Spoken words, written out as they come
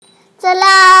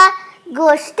चला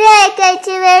गोष्टी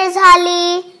ऐकायची वेळ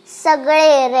झाली.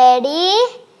 सगळे रेडी?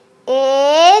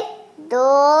 1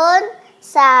 2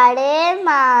 साडे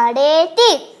माडे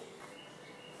टीक.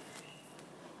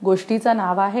 गोष्टीचं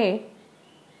नाव आहे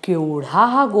केवढा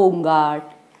हा गोंगाट.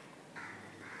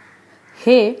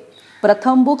 हे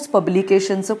प्रथम बुक्स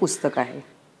पब्लिकेशनचं पुस्तक आहे.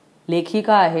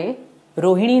 लेखिका आहे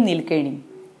रोहिणी निलकेणी.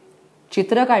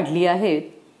 चित्र काढली आहेत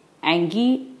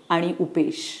अँगी आणि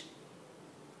उपेश.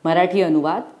 मराठी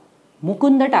अनुवाद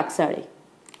मुकुंद टाकसाळे.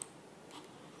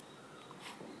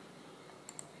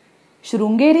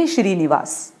 शृंगेरी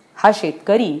श्रीनिवास हा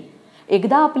शेतकरी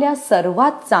एकदा आपल्या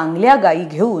सर्वात चांगल्या गायी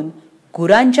घेऊन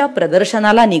गुरांच्या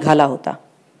प्रदर्शनाला निघाला होता.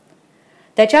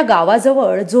 त्याच्या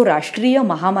गावाजवळ जो राष्ट्रीय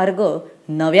महामार्ग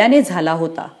नव्याने झाला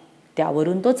होता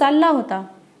त्यावरून तो चालला होता.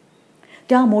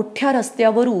 त्या मोठ्या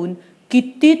रस्त्यावरून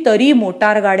कितीतरी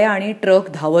मोटारगाड्या आणि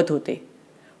ट्रक धावत होते.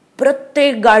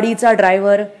 प्रत्येक गाडीचा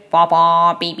ड्रायव्हर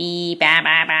पॉपॉ पीपी पॅ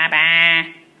पॅ पॅ पॅ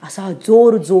असा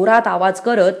जोर जोरात आवाज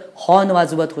करत हॉर्न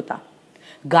वाजवत होता.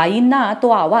 गायींना तो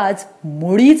आवाज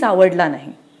मुळीच आवडला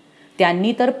नाही.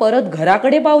 त्यांनी तर परत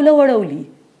घराकडे पावलं वळवली.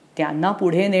 त्यांना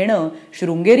पुढे नेणं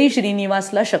शृंगेरी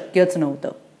श्रीनिवासला शक्यच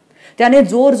नव्हतं. त्याने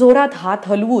जोर जोरात हात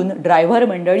हलवून ड्रायव्हर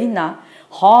मंडळींना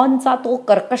हॉर्नचा तो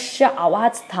कर्कश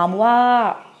आवाज थांबवा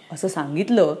असं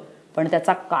सांगितलं, पण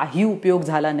त्याचा काही उपयोग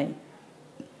झाला नाही.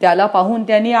 त्याला पाहून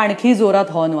त्यांनी आणखी जोरात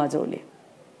हॉर्न वाजवले.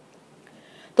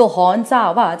 तो हॉर्नचा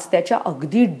आवाज त्याच्या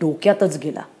अगदी डोक्यातच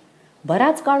गेला.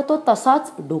 बराच काळ तो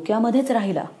तसाच डोक्यामध्येच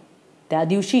राहिला. त्या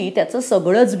दिवशी त्याचं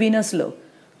सगळंच बिनसलं.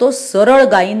 तो सरळ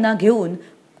गायींना घेऊन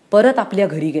परत आपल्या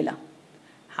घरी गेला.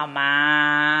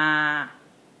 हमा.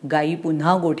 गायी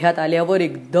पुन्हा गोठ्यात आल्यावर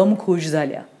एकदम खुश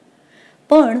झाल्या.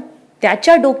 पण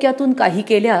त्याच्या डोक्यातून काही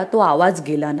केल्या तो आवाज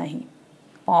गेला नाही.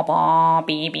 पॉपॉ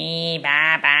पी पी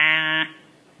पॅ पॅ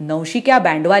नवशिक्या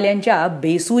बँडवाल्यांच्या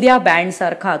बेसुऱ्या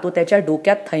बँडसारखा तो त्याच्या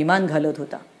डोक्यात थैमान घालत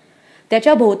होता.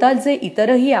 त्याच्या भोवतालचे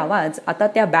इतरही आवाज आता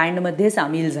त्या बँडमध्ये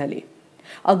सामील झाले.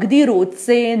 अगदी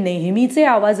रोजचे नेहमीचे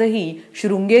आवाजही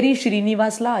शृंगेरी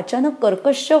श्रीनिवासला अचानक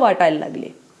कर्कश वाटायला लागले.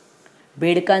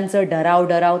 बेडकांचं डराव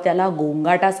डराव त्याला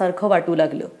गोंगाटासारखं वाटू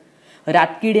लागलं.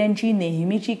 रातकिड्यांची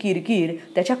नेहमीची किरकिर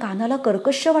त्याच्या कानाला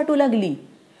कर्कश वाटू लागली.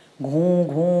 घो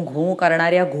घो घो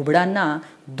करणाऱ्या घुबडांना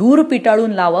दूर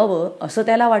पिटाळून लावावं असं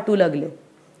त्याला वाटू लागलं.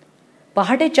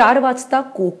 पहाटे 4 वाजता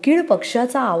कोकिळ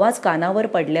पक्ष्याचा आवाज कानावर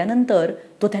पडल्यानंतर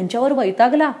तो त्यांच्यावर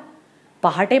वैतागला.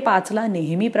 पहाटे 5ला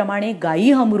नेहमीप्रमाणे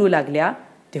गायी हमरू लागल्या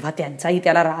तेव्हा त्यांचाही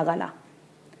त्याला राग आला.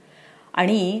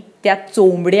 आणि त्या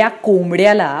चोंबड्या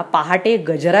कोंबड्याला पहाटे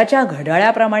गजराच्या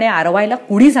घड्याळाप्रमाणे आरवायला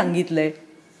कुणी सांगितलंय?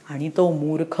 आणि तो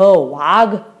मूर्ख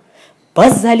वाघ.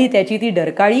 बस झाली त्याची ती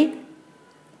डरकाळी.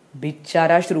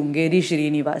 बिचारा शृंगेरी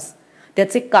श्रीनिवास.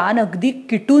 त्याचे कान अगदी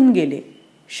किटून गेले.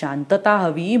 शांतता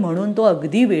हवी म्हणून तो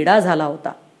अगदी वेडा झाला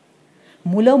होता.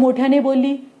 मुलं मोठ्याने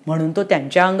बोलली म्हणून तो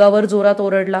त्यांच्या अंगावर जोरात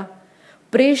ओरडला.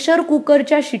 प्रेशर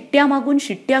कुकरच्या शिट्ट्या मागून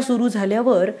शिट्ट्या सुरू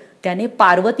झाल्यावर त्याने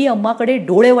पार्वती अम्माकडे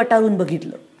डोळे वटारून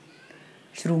बघितलं.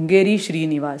 शृंगेरी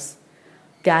श्रीनिवास.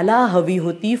 त्याला हवी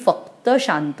होती फक्त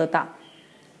शांतता.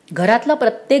 घरातला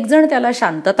प्रत्येक जण त्याला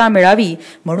शांतता मिळावी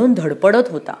म्हणून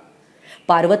धडपडत होता.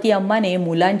 पार्वती अम्माने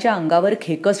मुलांच्या अंगावर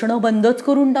खेकसणं बंदच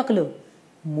करून टाकलं.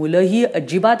 मुलंही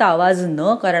अजिबात आवाज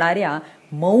न करणाऱ्या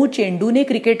मऊ चेंडूने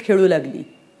क्रिकेट खेळू लागली.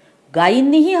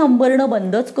 गायींनीही हंबरणं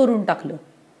बंदच करून टाकलं.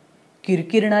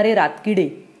 किरकिरणारे रातकिडे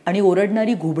आणि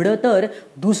ओरडणारी घुबडं तर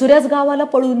दुसऱ्याच गावाला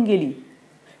पळून गेली.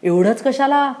 एवढंच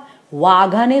कशाला,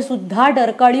 वाघाने सुद्धा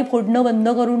डरकाळी फोडणं बंद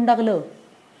करून टाकलं.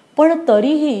 पण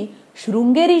तरीही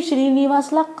शृंगेरी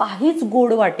श्रीनिवासला काहीच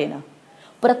गोड वाटेना.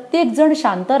 प्रत्येक जण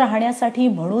शांत राहण्यासाठी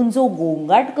म्हणून जो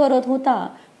गोंगाट करत होता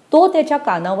तो त्याच्या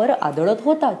कानावर आदळत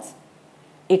होताच.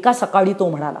 एका सकाळी तो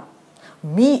म्हणाला,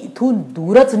 मी इथून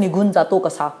दूरच निघून जातो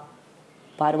कसा.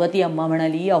 पार्वती अम्मा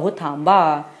म्हणाली, अहो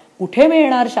थांबा, कुठे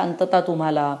मिळणार शांतता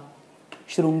तुम्हाला.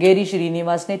 शृंगेरी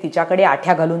श्रीनिवासने तिच्याकडे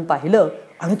आठ्या घालून पाहिलं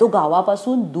आणि तो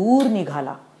गावापासून दूर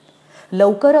निघाला.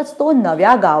 लवकरच तो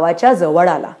नव्या गावाच्या जवळ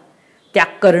आला. त्या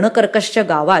कर्णकर्कश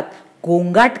गावात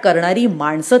गोंगाट करणारी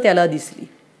माणसं त्याला दिसली.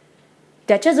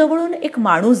 त्याच्या जवळून एक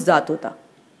माणूस जात होता.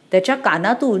 त्याच्या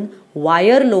कानातून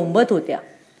वायर लोंबत होत्या.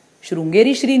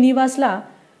 शृंगेरी श्रीनिवासला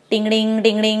टिंगडिंग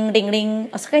टिंगडिंग टिंगडिंग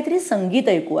असं काहीतरी संगीत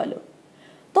ऐकू आलं.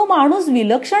 तो माणूस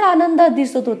विलक्षण आनंदात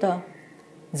दिसत होता.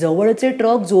 जवळचे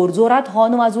ट्रक जोरजोरात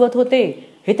हॉर्न वाजवत होते.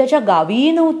 हे त्याच्या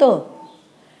गावीही नव्हतं.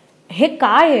 हे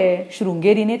काय आहे?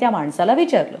 शृंगेरीने त्या माणसाला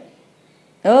विचारलं.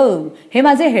 हे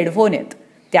माझे हेडफोन आहेत,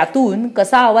 त्यातून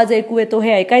कसा आवाज ऐकू येतो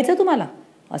हे ऐकायचं तुम्हाला?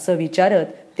 असं विचारत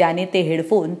त्याने ते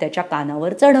हेडफोन त्याच्या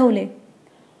कानावर चढवले.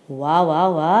 वा वा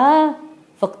वा,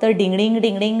 फक्त डिंगडिंग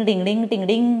डिंगडिंग डिंगडिंग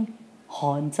टिंगडिंग.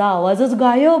 हॉर्नचा आवाजच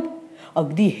गायब.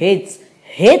 अगदी हेच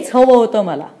हेच हवं होतं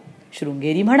मला,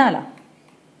 शृंगेरी म्हणाला.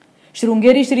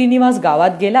 शृंगेरी श्रीनिवास गावात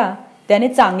गेला. त्याने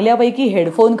चांगल्यापैकी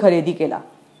हेडफोन खरेदी केला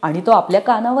आणि तो आपल्या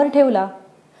कानावर ठेवला.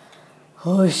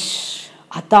 हुश,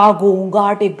 आता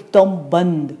गोंगाट एकदम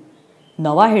बंद.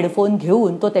 नवा हेडफोन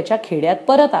घेऊन तो त्याच्या खेड्यात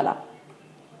परत आला.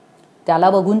 त्याला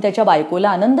बघून त्याच्या बायकोला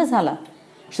आनंद झाला.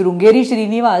 शृंगेरी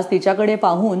श्रीनिवास तिच्याकडे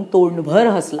पाहून तोंडभर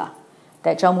हसला.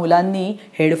 त्याच्या मुलांनी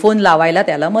हेडफोन लावायला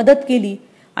त्याला मदत केली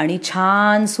आणि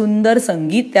छान सुंदर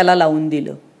संगीत त्याला लावून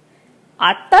दिलं.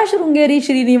 आत्ता शृंगेरी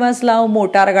श्रीनिवासला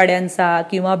मोटार गाड्यांचा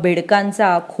किंवा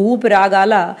बेडकांचा खूप राग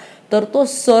आला तर तो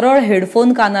सरळ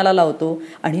हेडफोन कानाला लावतो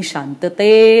आणि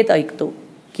शांततेत ऐकतो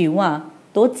किंवा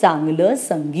तो चांगलं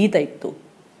संगीत ऐकतो.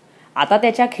 आता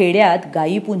त्याच्या खेड्यात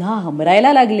गायी पुन्हा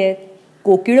हमरायला लागलेत.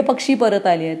 कोकिळ पक्षी परत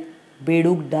आलेत.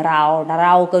 बेडूक डराव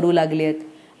डराव करू लागलेत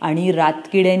आणि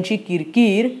रातकिड्यांची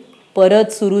किरकिर परत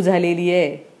सुरू झालेली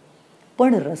आहे.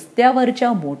 पण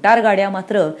रस्त्यावरच्या मोटार गाड्या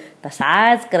मात्र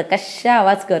तसाच कर्कश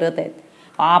आवाज करत आहेत.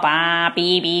 पा पा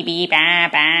पी पी पी पॅ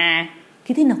पॅ.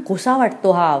 किती नकोसा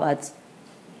वाटतो हा आवाज.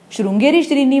 शृंगेरी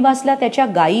श्रीनिवासला त्याच्या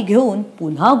गायी घेऊन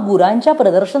पुन्हा गुरांच्या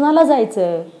प्रदर्शनाला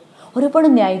जायचं. अरे पण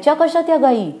न्यायच्या कशा त्या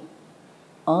गायी?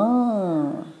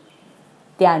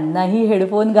 त्यांनाही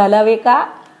हेडफोन घालावे का?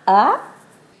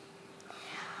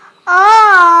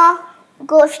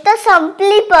 गोष्ट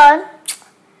संपली. पण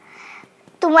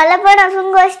तुम्हाला पण अजून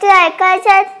गोष्टी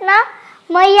ऐकायच्या आहेत ना?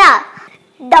 मग या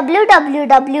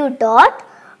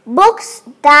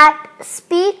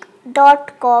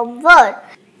www.booksthatspeak.com वर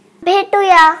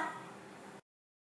भेटूया.